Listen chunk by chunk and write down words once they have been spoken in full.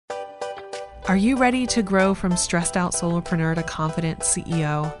Are you ready to grow from stressed out solopreneur to confident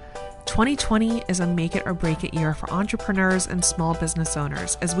CEO? 2020 is a make it or break it year for entrepreneurs and small business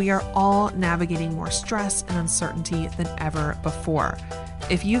owners as we are all navigating more stress and uncertainty than ever before.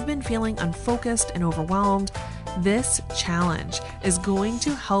 If you've been feeling unfocused and overwhelmed, this challenge is going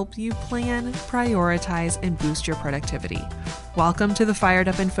to help you plan, prioritize, and boost your productivity. Welcome to the Fired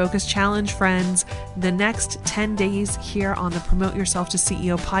Up and Focused Challenge, friends. The next 10 days here on the Promote Yourself to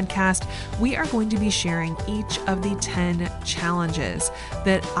CEO podcast, we are going to be sharing each of the 10 challenges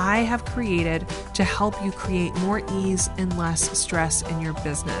that I have created to help you create more ease and less stress in your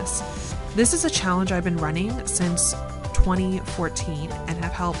business. This is a challenge I've been running since 2014 and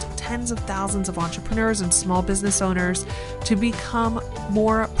have helped tens of thousands of entrepreneurs and small business owners to become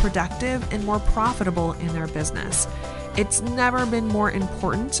more productive and more profitable in their business. It's never been more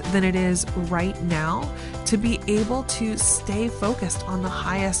important than it is right now to be able to stay focused on the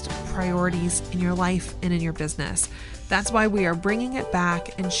highest priorities in your life and in your business. That's why we are bringing it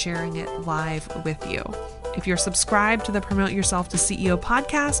back and sharing it live with you. If you're subscribed to the Promote Yourself to CEO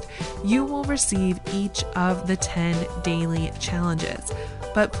podcast, you will receive each of the 10 daily challenges.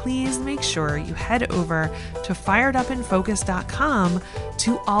 But please make sure you head over to firedupandfocused.com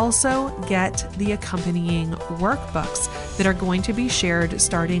to also get the accompanying workbooks that are going to be shared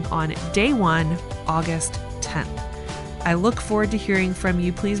starting on day 1, August 10th. I look forward to hearing from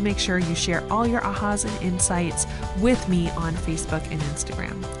you. Please make sure you share all your ahas and insights with me on Facebook and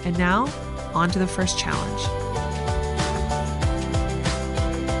Instagram. And now, on to the first challenge.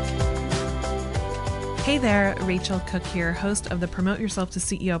 Hey there, Rachel Cook here, host of the Promote Yourself to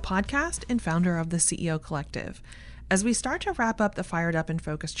CEO podcast and founder of the CEO Collective. As we start to wrap up the Fired Up and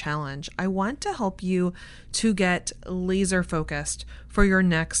Focused Challenge, I want to help you to get laser focused for your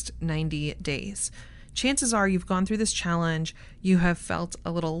next 90 days. Chances are you've gone through this challenge, you have felt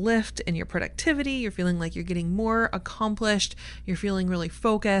a little lift in your productivity, you're feeling like you're getting more accomplished, you're feeling really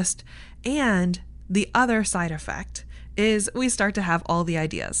focused, and the other side effect is we start to have all the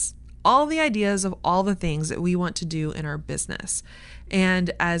ideas of all the things that we want to do in our business.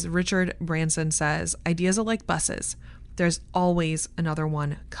 And as Richard Branson says, ideas are like buses. There's always another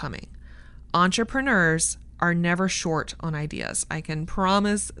one coming. Entrepreneurs are never short on ideas. I can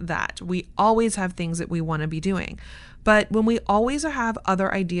promise that. We always have things that we want to be doing. But when we always have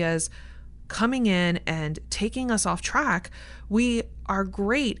other ideas coming in and taking us off track, we are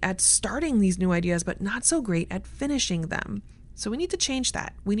great at starting these new ideas, but not so great at finishing them. So we need to change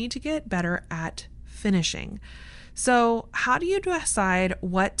that. We need to get better at finishing. So how do you decide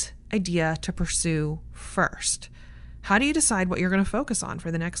what idea to pursue first? How do you decide what you're going to focus on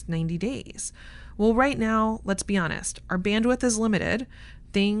for the next 90 days? Well, right now, let's be honest, our bandwidth is limited.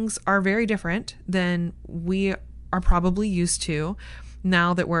 Things are very different than we are probably used to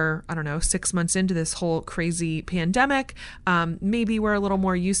now that we're, 6 months into this whole crazy pandemic. Maybe we're a little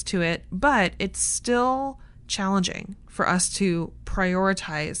more used to it, but it's still challenging for us to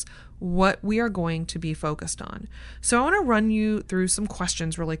prioritize what we are going to be focused on. So I want to run you through some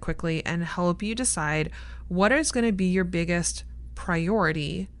questions really quickly and help you decide what is going to be your biggest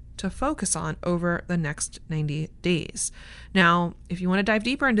priority to focus on over the next 90 days. Now, if you want to dive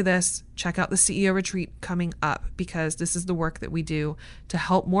deeper into this, check out the CEO retreat coming up, because this is the work that we do to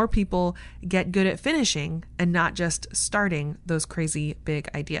help more people get good at finishing and not just starting those crazy big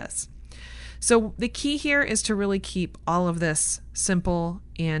ideas. So the key here is to really keep all of this simple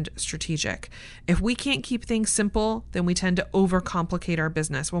and strategic. If we can't keep things simple, then we tend to overcomplicate our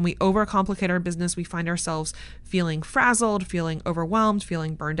business. When we overcomplicate our business, we find ourselves feeling frazzled, feeling overwhelmed,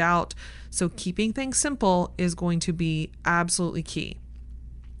 feeling burned out. So keeping things simple is going to be absolutely key.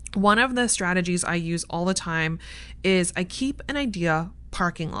 One of the strategies I use all the time is I keep an idea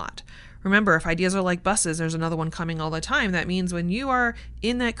parking lot. Remember, if ideas are like buses, there's another one coming all the time. That means when you are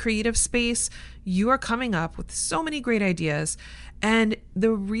in that creative space, you are coming up with so many great ideas. And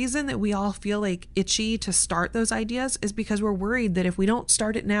the reason that we all feel like itchy to start those ideas is because we're worried that if we don't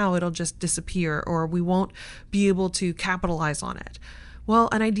start it now, it'll just disappear or we won't be able to capitalize on it. Well,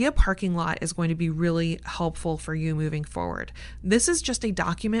 an idea parking lot is going to be really helpful for you moving forward. This is just a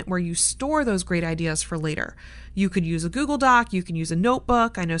document where you store those great ideas for later. You could use a Google Doc, you can use a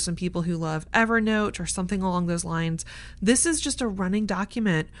notebook. I know some people who love Evernote or something along those lines. This is just a running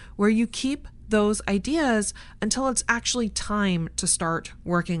document where you keep those ideas until it's actually time to start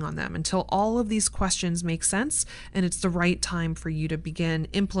working on them, until all of these questions make sense and it's the right time for you to begin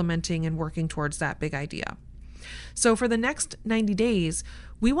implementing and working towards that big idea. So for the next 90 days,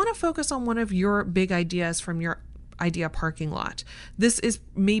 we want to focus on one of your big ideas from your idea parking lot. This is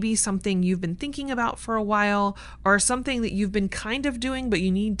maybe something you've been thinking about for a while, or something that you've been kind of doing, but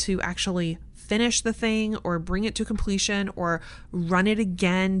you need to actually finish the thing or bring it to completion or run it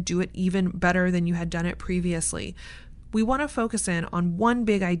again, do it even better than you had done it previously. We want to focus in on one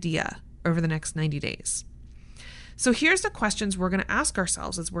big idea over the next 90 days. So here's the questions we're going to ask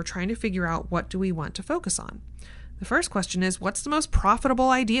ourselves as we're trying to figure out what do we want to focus on. The first question is, what's the most profitable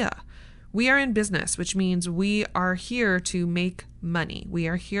idea? We are in business, which means we are here to make money. We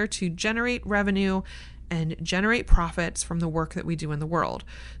are here to generate revenue and generate profits from the work that we do in the world.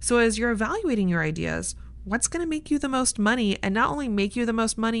 So as you're evaluating your ideas, what's going to make you the most money, and not only make you the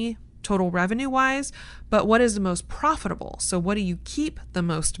most money total revenue wise, but what is the most profitable? So what do you keep the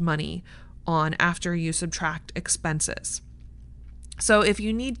most money on after you subtract expenses? So if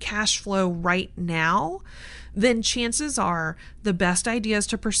you need cash flow right now, then chances are the best ideas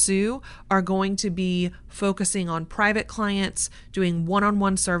to pursue are going to be focusing on private clients, doing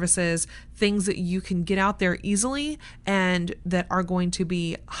one-on-one services, things that you can get out there easily and that are going to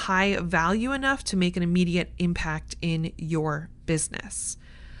be high value enough to make an immediate impact in your business.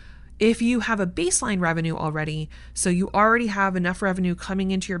 If you have a baseline revenue already, so you already have enough revenue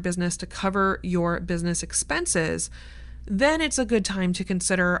coming into your business to cover your business expenses, then it's a good time to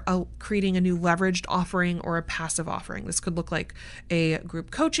consider creating a new leveraged offering or a passive offering. This could look like a group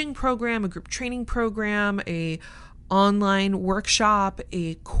coaching program, a group training program, a online workshop,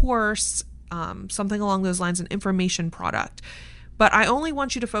 a course, something along those lines, an information product. But I only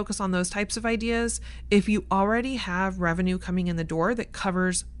want you to focus on those types of ideas if you already have revenue coming in the door that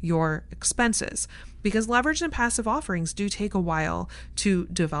covers your expenses, because leveraged and passive offerings do take a while to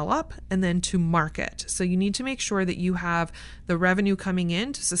develop and then to market. So you need to make sure that you have the revenue coming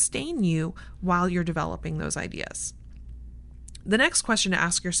in to sustain you while you're developing those ideas. The next question to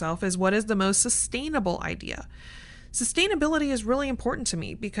ask yourself is, what is the most sustainable idea? Sustainability is really important to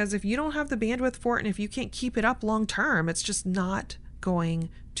me, because if you don't have the bandwidth for it and if you can't keep it up long term, it's just not going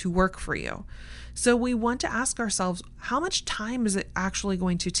to work for you. So we want to ask ourselves, how much time is it actually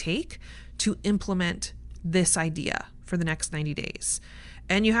going to take to implement this idea for the next 90 days?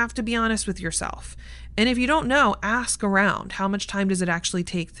 And you have to be honest with yourself. And if you don't know, ask around, how much time does it actually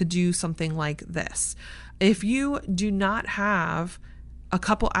take to do something like this? If you do not have a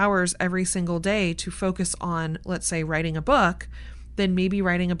couple hours every single day to focus on, let's say, writing a book, then maybe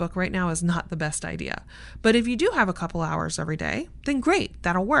writing a book right now is not the best idea. But if you do have a couple hours every day, then great,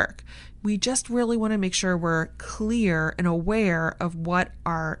 that'll work. We just really want to make sure we're clear and aware of what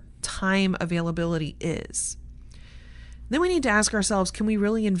our time availability is. Then we need to ask ourselves, can we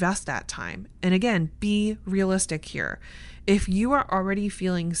really invest that time? And again, be realistic here. If you are already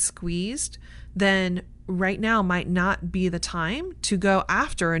feeling squeezed, then right now might not be the time to go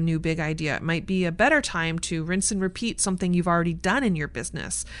after a new big idea. It might be a better time to rinse and repeat something you've already done in your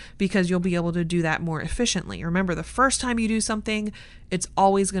business, because you'll be able to do that more efficiently. Remember, the first time you do something, it's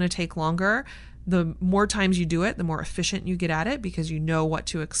always going to take longer. The more times you do it, the more efficient you get at it, because you know what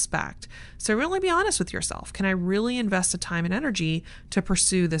to expect. So really be honest with yourself. Can I really invest the time and energy to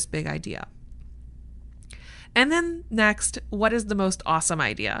pursue this big idea? And then next, what is the most awesome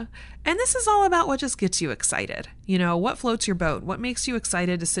idea? And this is all about what just gets you excited. You know, what floats your boat? What makes you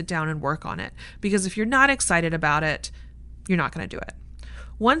excited to sit down and work on it? Because if you're not excited about it, you're not going to do it.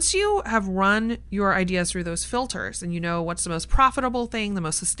 Once you have run your ideas through those filters and you know what's the most profitable thing, the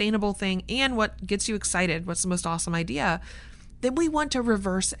most sustainable thing, and what gets you excited, what's the most awesome idea, then we want to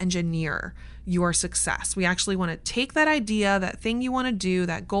reverse engineer your success. We actually want to take that idea, that thing you want to do,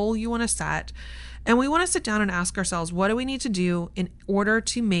 that goal you want to set, and we want to sit down and ask ourselves, what do we need to do in order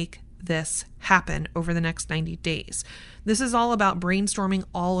to make this happen over the next 90 days? This is all about brainstorming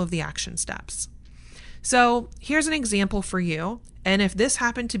all of the action steps. So here's an example for you. And if this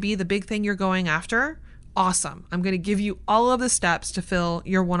happened to be the big thing you're going after, awesome. I'm going to give you all of the steps to fill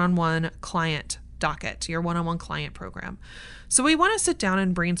your one-on-one client docket, your one-on-one client program. So we want to sit down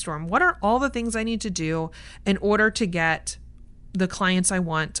and brainstorm, what are all the things I need to do in order to get the clients I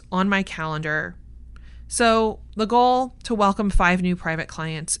want on my calendar? So the goal, to welcome 5 new private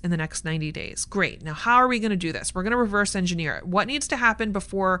clients in the next 90 days. Great. Now, how are we going to do this? We're going to reverse engineer it. What needs to happen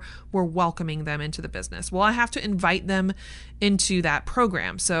before we're welcoming them into the business? Well, I have to invite them into that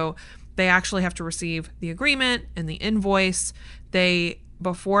program. So they actually have to receive the agreement and the invoice.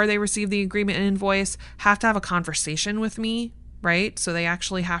 Before they receive the agreement and invoice, have to have a conversation with me, right? So they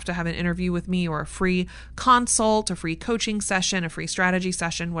actually have to have an interview with me, or a free consult, a free coaching session, a free strategy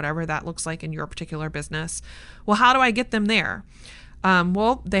session, whatever that looks like in your particular business. Well, how do I get them there?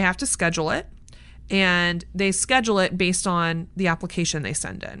 Well, they have to schedule it, and they schedule it based on the application they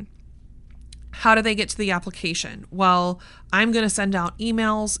send in. How do they get to the application? Well, I'm going to send out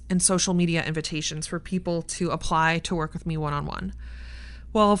emails and social media invitations for people to apply to work with me one-on-one.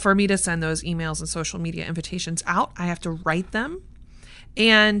 Well, for me to send those emails and social media invitations out, I have to write them.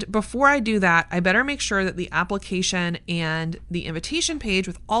 And before I do that, I better make sure that the application and the invitation page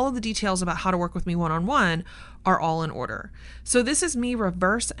with all of the details about how to work with me one-on-one are all in order. So this is me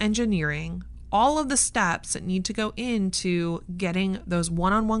reverse engineering all of the steps that need to go into getting those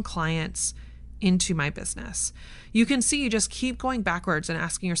one-on-one clients into my business. You can see you just keep going backwards and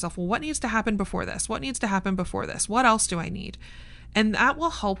asking yourself, well, what needs to happen before this? What needs to happen before this? What else do I need? And that will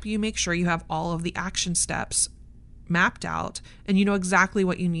help you make sure you have all of the action steps mapped out and you know exactly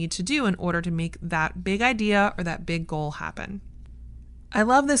what you need to do in order to make that big idea or that big goal happen. I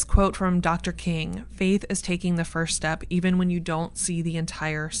love this quote from Dr. King: faith is taking the first step even when you don't see the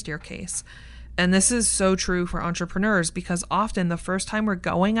entire staircase. And this is so true for entrepreneurs because often the first time we're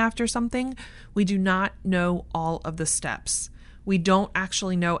going after something, we do not know all of the steps. We don't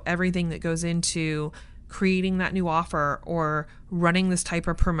actually know everything that goes into creating that new offer or running this type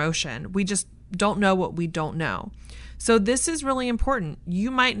of promotion. We just don't know what we don't know. So this is really important. You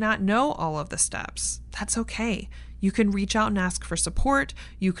might not know all of the steps. That's okay. You can reach out and ask for support.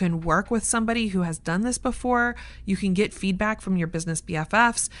 You can work with somebody who has done this before. You can get feedback from your business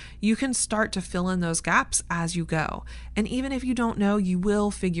BFFs. You can start to fill in those gaps as you go. And even if you don't know, you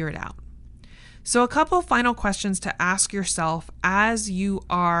will figure it out. So a couple final questions to ask yourself as you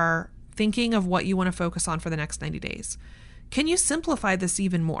are thinking of what you want to focus on for the next 90 days. Can you simplify this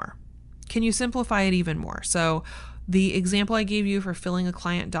even more? Can you simplify it even more? So the example I gave you for filling a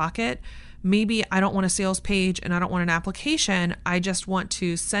client docket, maybe I don't want a sales page and I don't want an application. I just want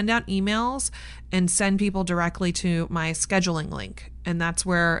to send out emails and send people directly to my scheduling link. And that's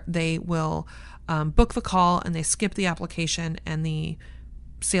where they will book the call and they skip the application and the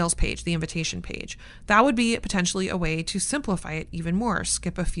sales page, the invitation page. That would be potentially a way to simplify it even more,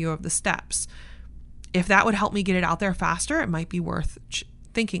 skip a few of the steps. If that would help me get it out there faster, it might be worth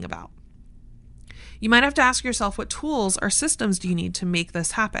thinking about. You might have to ask yourself, what tools or systems do you need to make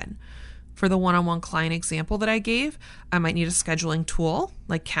this happen? For the one-on-one client example that I gave, I might need a scheduling tool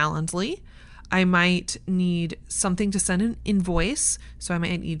like Calendly. I might need something to send an invoice. So I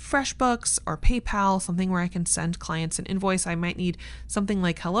might need FreshBooks or PayPal, something where I can send clients an invoice. I might need something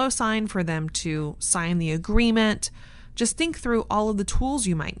like HelloSign for them to sign the agreement. Just think through all of the tools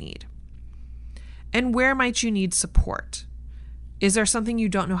you might need. And where might you need support? Is there something you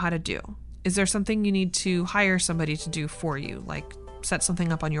don't know how to do? Is there something you need to hire somebody to do for you, like set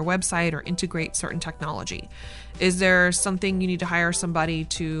something up on your website or integrate certain technology? Is there something you need to hire somebody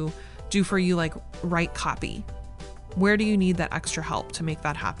to do for you, like write copy? Where do you need that extra help to make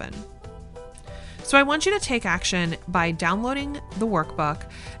that happen? So I want you to take action by downloading the workbook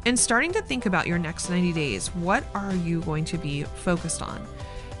and starting to think about your next 90 days. What are you going to be focused on?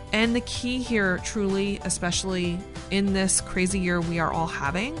 And the key here, truly, especially in this crazy year we are all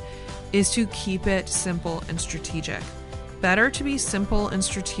having, is to keep it simple and strategic. Better to be simple and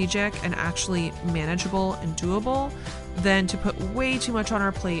strategic and actually manageable and doable than to put way too much on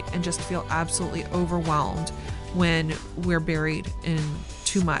our plate and just feel absolutely overwhelmed when we're buried in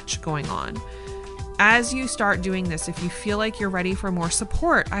too much going on. As you start doing this, if you feel like you're ready for more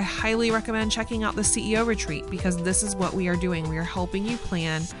support, I highly recommend checking out the CEO Retreat, because this is what we are doing. We are helping you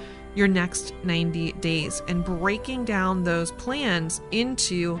plan your next 90 days and breaking down those plans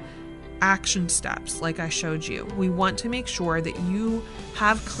into action steps like I showed you. We want to make sure that you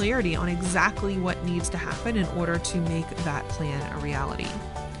have clarity on exactly what needs to happen in order to make that plan a reality.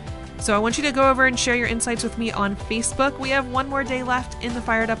 So I want you to go over and share your insights with me on Facebook. We have one more day left in the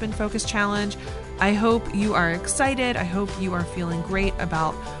Fired Up and Focused Challenge. I hope you are excited. I hope you are feeling great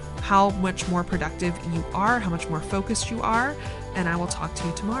about how much more productive you are, how much more focused you are, and I will talk to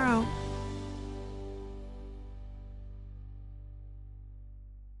you tomorrow.